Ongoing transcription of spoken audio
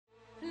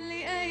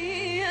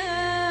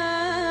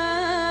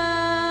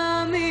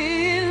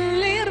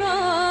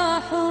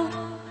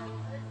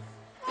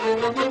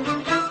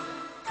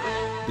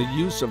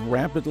use of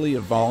rapidly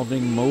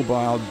evolving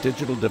mobile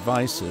digital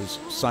devices,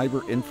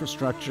 cyber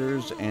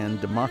infrastructures,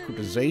 and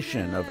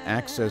democratization of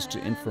access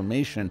to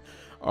information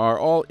are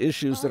all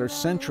issues that are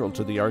central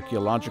to the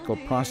archaeological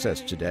process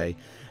today.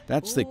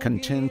 That's the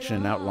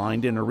contention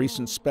outlined in a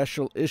recent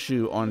special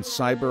issue on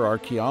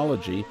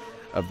cyber-archaeology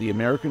of the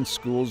American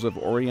Schools of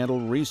Oriental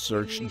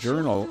Research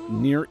journal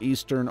Near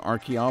Eastern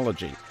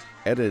Archaeology,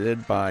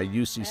 edited by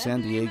UC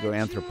San Diego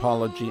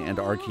anthropology and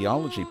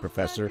archaeology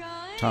professor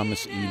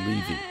Thomas E.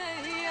 Levy.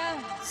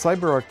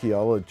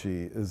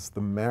 Cyber-archaeology is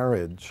the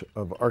marriage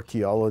of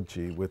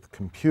archaeology with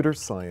computer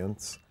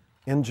science,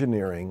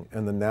 engineering,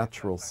 and the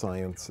natural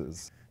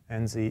sciences.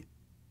 And the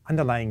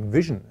underlying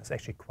vision is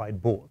actually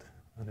quite bold,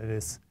 and it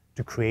is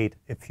to create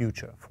a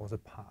future for the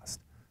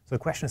past. So the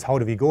question is, how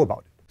do we go about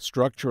it?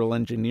 Structural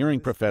engineering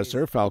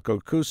professor Falco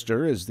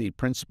Kuster is the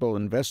principal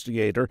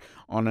investigator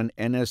on an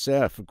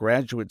NSF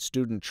graduate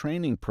student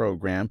training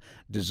program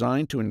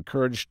designed to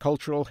encourage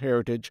cultural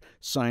heritage,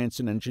 science,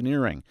 and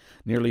engineering.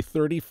 Nearly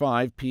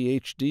 35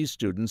 PhD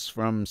students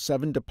from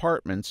 7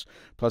 departments,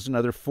 plus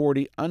another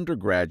 40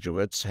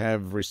 undergraduates,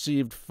 have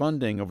received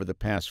funding over the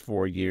past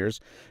 4 years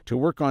to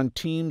work on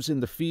teams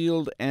in the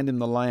field and in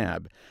the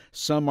lab.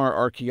 Some are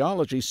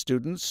archaeology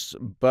students,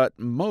 but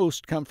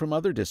most come from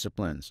other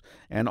disciplines,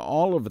 and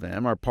all of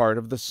them are part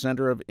of the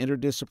Center of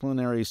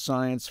Interdisciplinary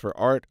Science for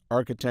Art,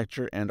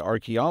 Architecture, and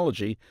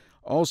Archaeology,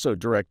 also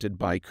directed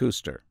by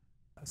Kuster.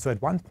 So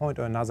at one point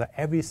or another,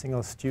 every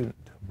single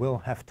student will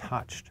have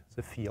touched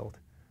the field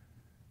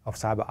of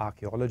cyber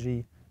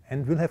archaeology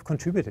and will have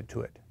contributed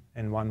to it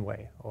in one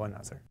way or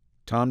another.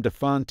 Tom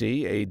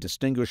DeFonte, a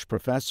distinguished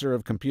professor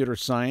of computer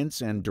science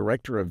and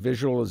director of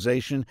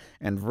visualization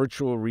and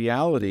virtual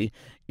reality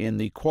in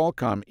the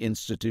Qualcomm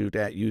Institute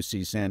at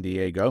UC San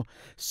Diego,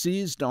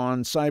 seized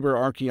on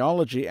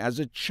cyber-archaeology as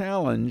a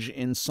challenge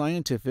in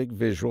scientific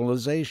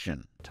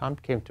visualization. Tom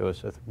came to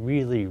us with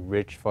really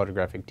rich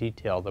photographic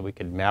detail that we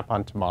could map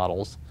onto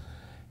models,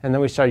 and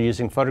then we started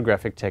using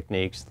photographic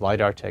techniques,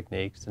 LiDAR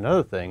techniques, and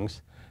other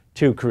things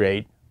to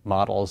create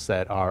models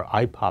that are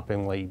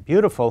eye-poppingly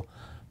beautiful,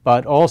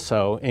 but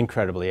also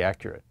incredibly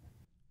accurate.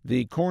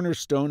 The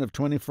cornerstone of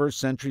 21st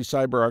century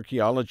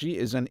cyber-archaeology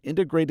is an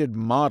integrated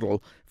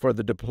model for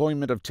the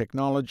deployment of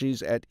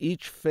technologies at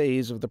each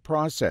phase of the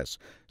process,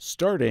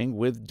 starting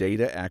with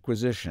data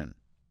acquisition.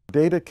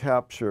 Data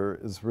capture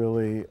is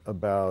really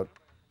about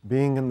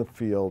being in the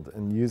field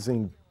and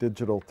using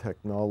digital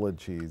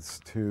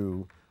technologies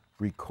to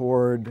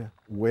record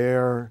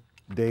where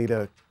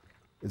data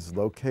is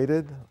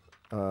located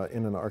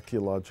in an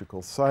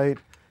archaeological site,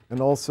 and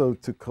also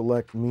to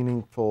collect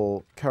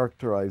meaningful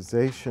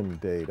characterization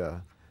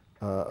data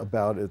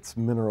about its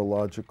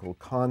mineralogical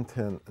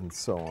content and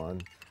so on,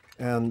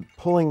 and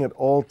pulling it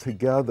all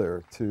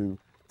together to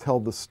tell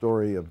the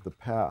story of the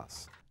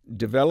past.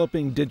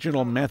 Developing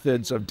digital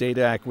methods of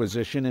data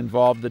acquisition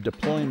involve the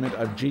deployment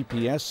of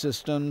GPS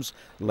systems,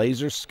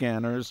 laser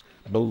scanners,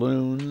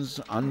 balloons,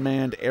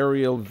 unmanned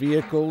aerial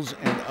vehicles,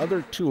 and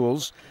other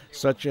tools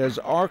such as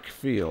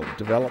ArcField,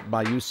 developed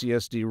by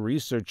UCSD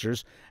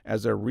researchers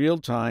as a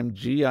real-time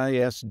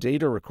GIS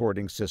data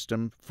recording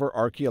system for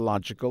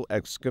archaeological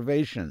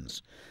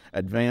excavations.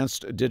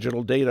 Advanced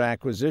digital data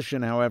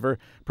acquisition, however,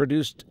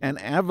 produced an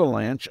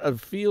avalanche of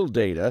field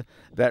data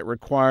that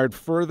required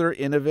further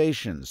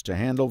innovations to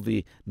handle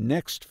the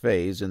next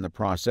phase in the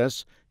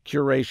process,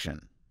 curation.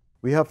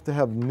 We have to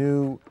have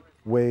new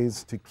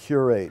ways to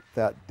curate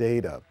that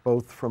data,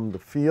 both from the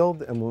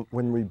field and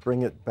when we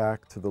bring it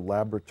back to the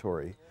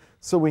laboratory.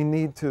 So we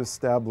need to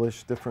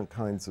establish different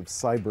kinds of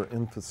cyber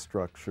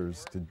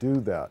infrastructures to do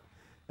that.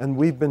 And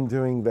we've been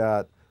doing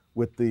that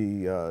with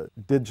the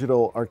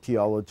Digital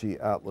Archaeology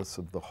Atlas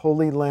of the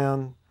Holy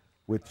Land,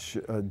 which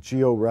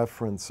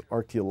georeference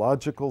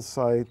archaeological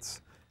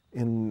sites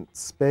in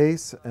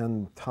space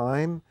and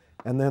time,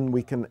 and then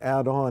we can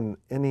add on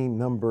any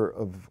number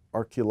of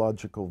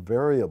archaeological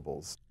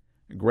variables.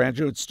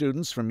 Graduate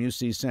students from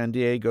UC San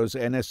Diego's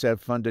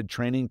NSF-funded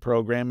training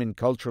program in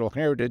cultural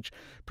heritage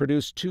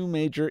produced 2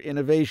 major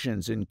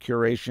innovations in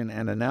curation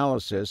and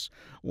analysis.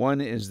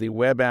 One is the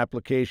web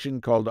application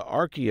called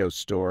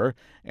ArchaeoStore,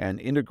 an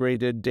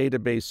integrated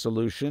database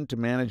solution to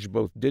manage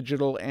both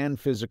digital and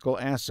physical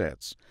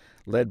assets.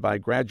 Led by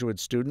graduate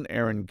student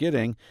Aaron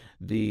Gidding,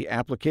 the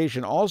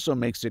application also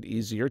makes it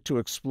easier to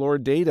explore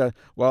data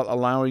while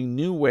allowing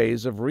new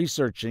ways of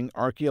researching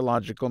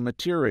archaeological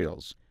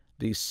materials.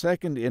 The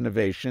second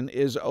innovation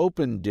is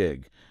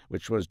OpenDig,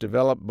 which was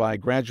developed by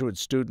graduate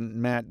student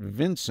Matt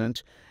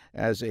Vincent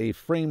as a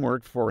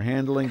framework for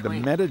handling the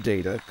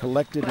metadata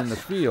collected in the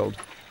field,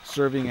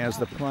 serving as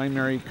the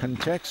primary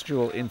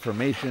contextual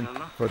information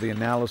for the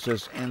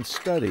analysis and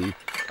study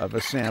of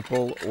a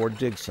sample or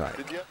dig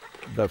site.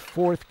 The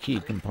fourth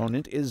key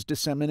component is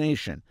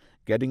dissemination,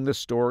 getting the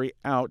story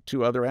out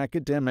to other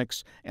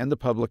academics and the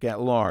public at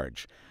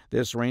large.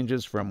 This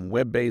ranges from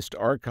web-based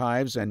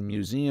archives and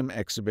museum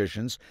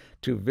exhibitions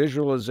to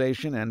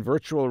visualization and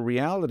virtual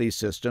reality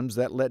systems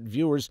that let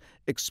viewers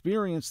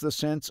experience the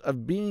sense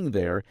of being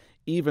there,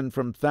 even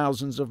from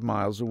thousands of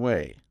miles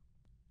away.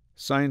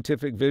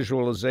 Scientific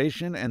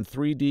visualization and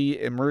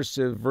 3D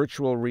immersive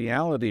virtual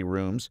reality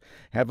rooms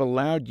have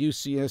allowed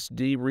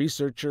UCSD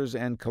researchers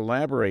and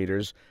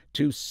collaborators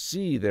to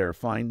see their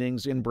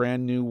findings in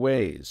brand new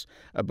ways.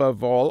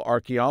 Above all,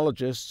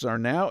 archaeologists are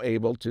now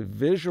able to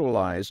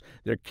visualize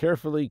their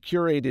carefully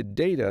curated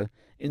data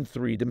in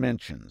 3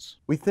 dimensions.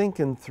 We think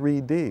in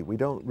 3D, we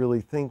don't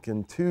really think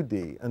in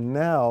 2D, and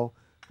now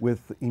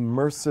with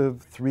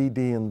immersive 3D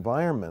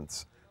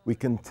environments, we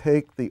can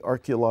take the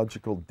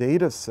archaeological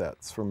data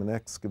sets from an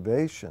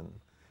excavation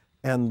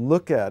and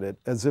look at it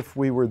as if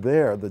we were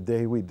there the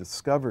day we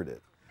discovered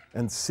it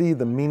and see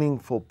the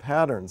meaningful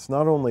patterns,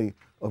 not only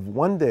of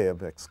one day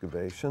of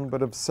excavation,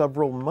 but of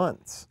several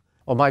months.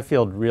 Well, my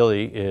field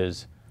really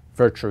is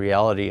virtual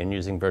reality and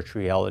using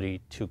virtual reality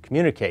to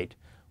communicate.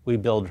 We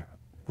build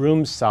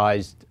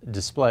room-sized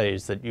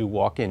displays that you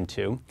walk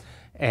into,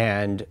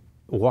 and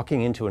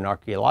walking into an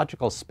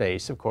archaeological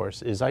space, of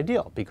course, is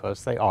ideal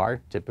because they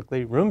are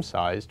typically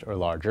room-sized or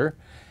larger,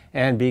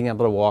 and being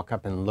able to walk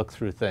up and look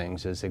through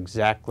things is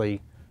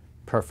exactly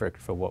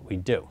perfect for what we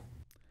do.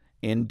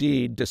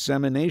 Indeed,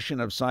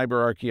 dissemination of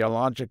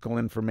cyber-archaeological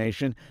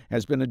information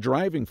has been a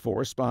driving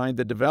force behind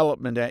the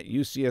development at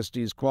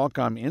UCSD's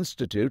Qualcomm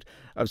Institute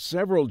of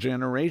several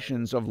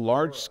generations of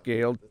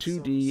large-scale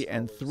 2D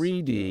and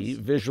 3D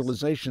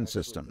visualization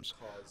systems.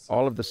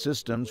 All of the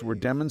systems were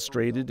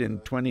demonstrated in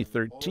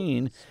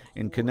 2013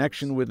 in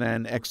connection with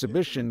an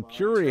exhibition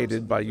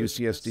curated by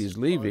UCSD's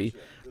Levy,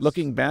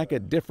 looking back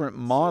at different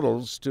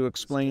models to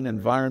explain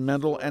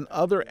environmental and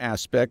other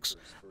aspects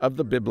of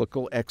the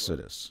biblical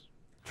Exodus.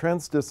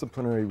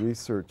 Transdisciplinary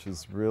research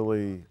is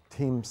really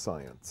team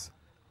science,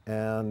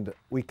 and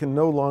we can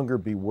no longer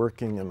be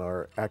working in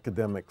our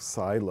academic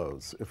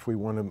silos if we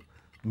want to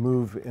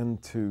move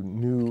into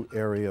new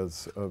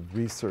areas of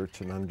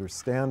research and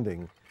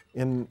understanding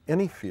in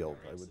any field,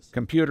 I would say.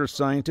 Computer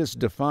scientist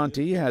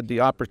DeFonte had the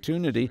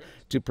opportunity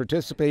to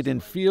participate in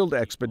field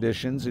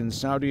expeditions in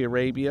Saudi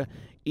Arabia,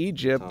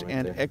 Egypt,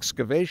 and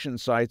excavation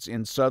sites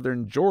in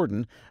southern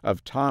Jordan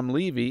of Tom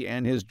Levy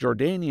and his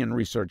Jordanian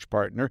research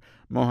partner,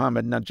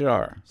 Mohammed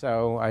Najjar.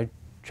 So I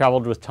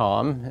traveled with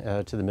Tom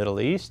to the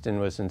Middle East and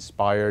was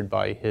inspired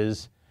by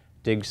his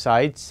dig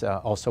sites.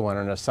 Also went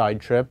on a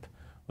side trip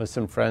with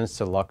some friends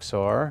to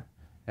Luxor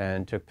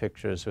and took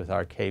pictures with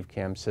our cave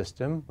cam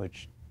system,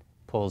 which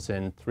pulls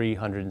in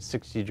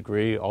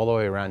 360-degree, all the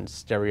way around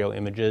stereo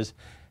images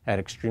at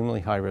extremely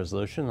high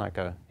resolution, like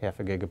a half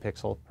a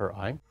gigapixel per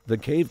eye. The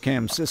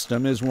CaveCam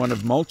system is one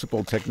of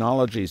multiple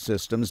technology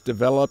systems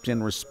developed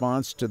in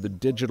response to the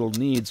digital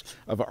needs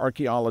of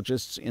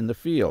archaeologists in the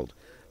field.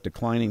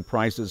 Declining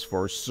prices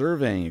for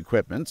surveying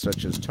equipment,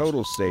 such as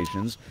total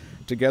stations,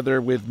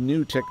 together with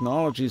new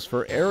technologies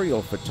for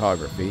aerial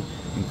photography,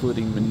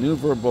 including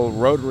maneuverable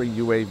rotary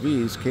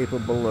UAVs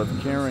capable of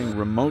carrying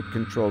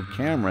remote-controlled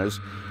cameras,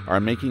 are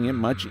making it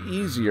much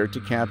easier to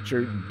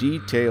capture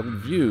detailed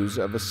views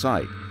of a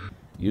site.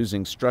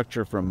 Using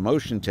structure from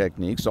motion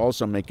techniques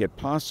also make it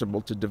possible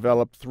to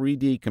develop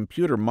 3D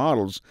computer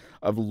models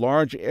of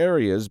large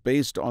areas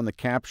based on the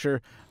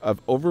capture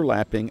of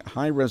overlapping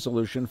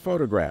high-resolution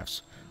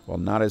photographs. While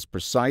not as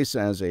precise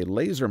as a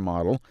laser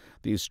model,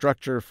 the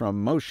structure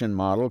from motion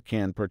model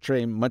can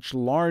portray much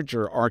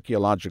larger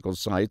archaeological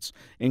sites,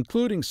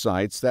 including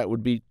sites that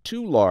would be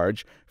too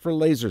large for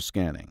laser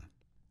scanning.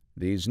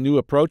 These new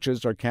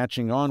approaches are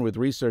catching on with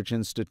research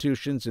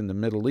institutions in the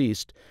Middle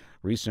East.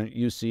 Recent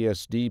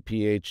UCSD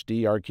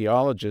PhD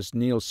archaeologist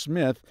Neil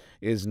Smith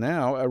is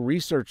now a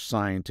research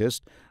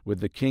scientist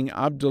with the King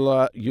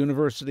Abdullah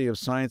University of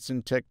Science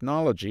and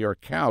Technology, or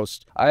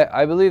KAUST.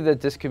 I believe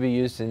that this could be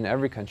used in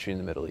every country in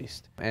the Middle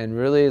East. And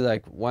really,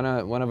 like one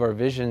of our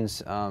visions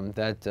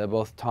that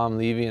both Tom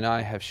Levy and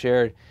I have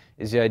shared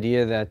is the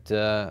idea that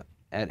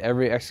at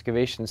every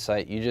excavation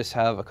site, you just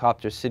have a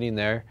copter sitting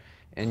there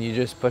and you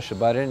just push a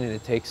button and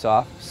it takes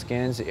off,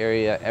 scans the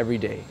area every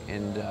day.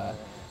 And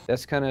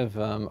that's kind of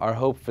our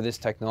hope for this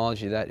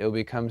technology, that it will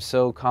become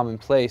so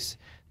commonplace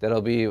that it'll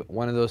be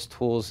one of those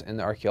tools in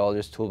the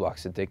archaeologist's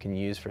toolbox that they can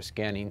use for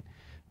scanning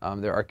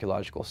their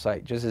archaeological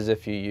site, just as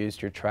if you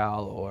used your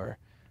trowel or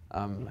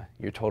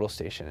your total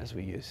station as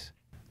we use.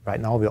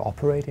 Right now we're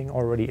operating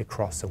already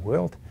across the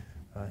world.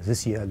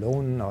 This year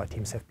alone, our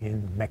teams have been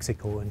in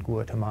Mexico and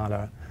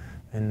Guatemala,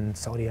 in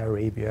Saudi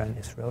Arabia and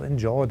Israel, in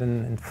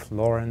Jordan, in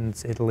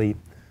Florence, Italy,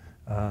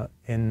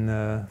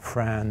 in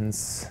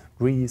France,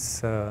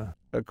 Greece.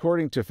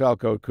 According to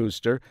Falco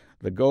Kuster,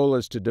 the goal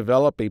is to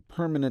develop a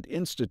permanent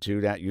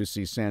institute at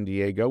UC San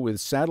Diego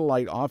with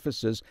satellite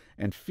offices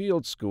and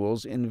field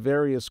schools in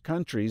various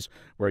countries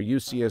where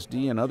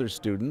UCSD and other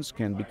students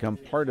can become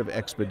part of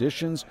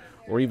expeditions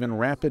or even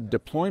rapid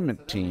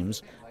deployment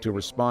teams to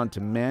respond to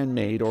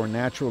man-made or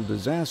natural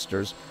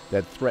disasters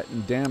that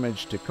threaten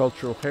damage to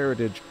cultural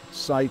heritage,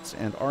 sites,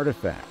 and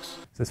artifacts.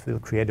 This will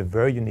create a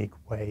very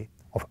unique way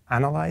of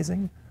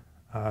analyzing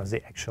the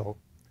actual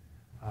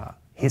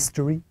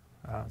history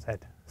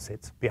that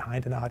sits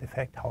behind an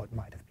artifact, how it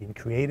might have been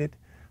created,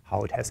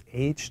 how it has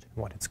aged,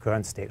 what its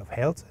current state of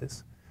health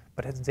is.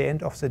 But at the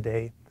end of the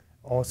day,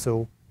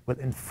 also will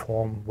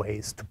inform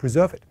ways to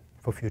preserve it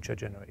for future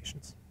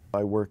generations.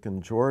 I work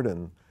in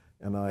Jordan,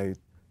 and I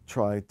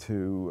try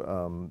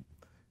to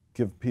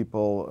give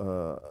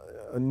people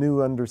a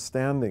new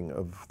understanding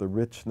of the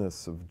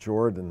richness of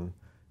Jordan,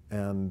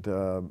 and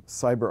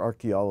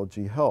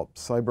cyber-archaeology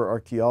helps.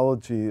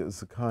 Cyber-archaeology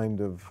is a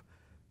kind of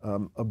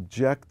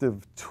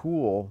objective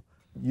tool.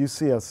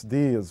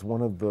 UCSD is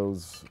one of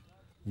those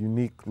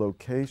unique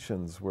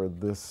locations where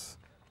there's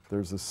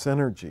a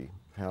synergy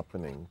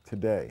happening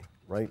today,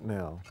 right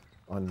now,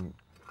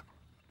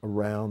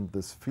 around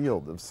this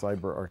field of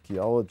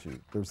cyber-archaeology.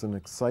 There's an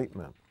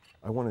excitement.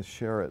 I want to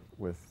share it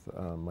with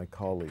my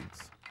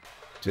colleagues.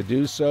 To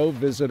do so,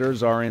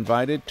 visitors are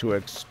invited to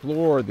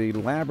explore the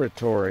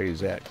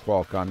laboratories at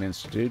Qualcomm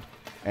Institute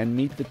and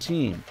meet the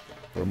team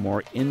for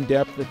more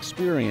in-depth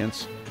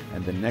experience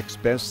and the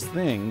next best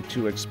thing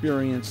to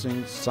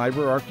experiencing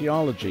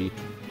cyber-archaeology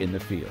in the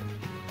field.